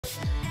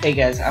Hey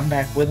guys, I'm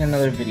back with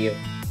another video.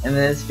 In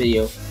this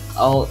video,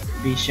 I'll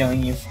be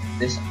showing you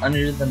this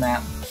under the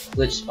map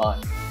glitch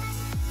spot.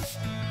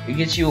 It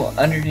gets you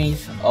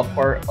underneath a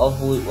part of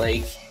Loot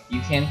Lake.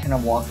 You can kind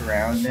of walk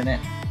around in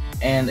it,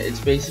 and it's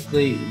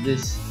basically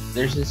this.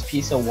 There's this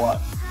piece of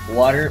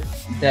water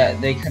that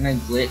they kind of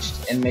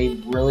glitched and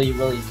made really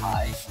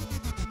high,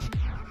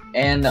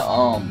 and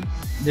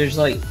there's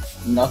like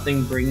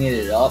nothing bringing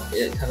it up.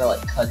 It kind of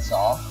like cuts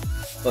off.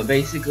 But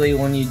basically,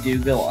 when you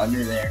do go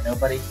under there,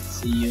 nobody can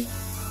see you.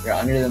 You're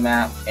under the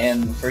map,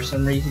 and for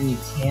some reason you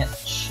can't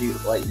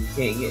shoot. Like, you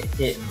can't get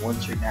hit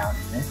once you're down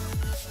in it.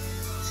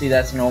 See,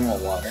 that's normal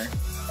water.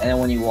 And then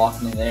when you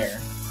walk into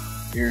there,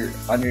 you're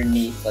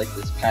underneath like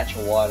this patch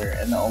of water,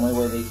 and the only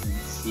way they can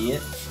see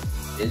it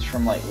is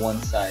from like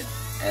one side.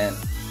 And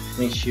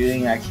me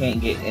shooting, I can't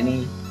get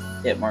any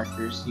hit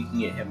markers. You can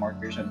get hit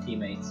markers on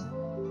teammates.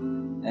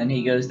 And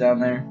he goes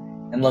down there,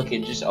 and look,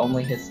 it just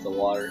only hits the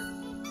water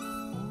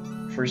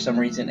for some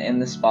reason in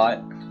the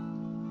spot.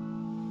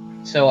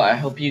 So I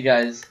hope you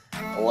guys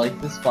like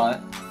the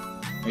spot.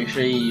 Make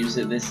sure you use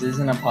it. This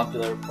isn't a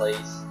popular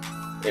place.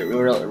 It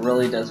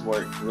really does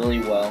work really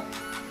well.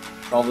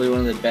 Probably one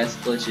of the best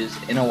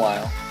glitches in a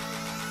while.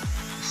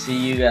 See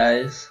you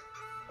guys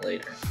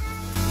later.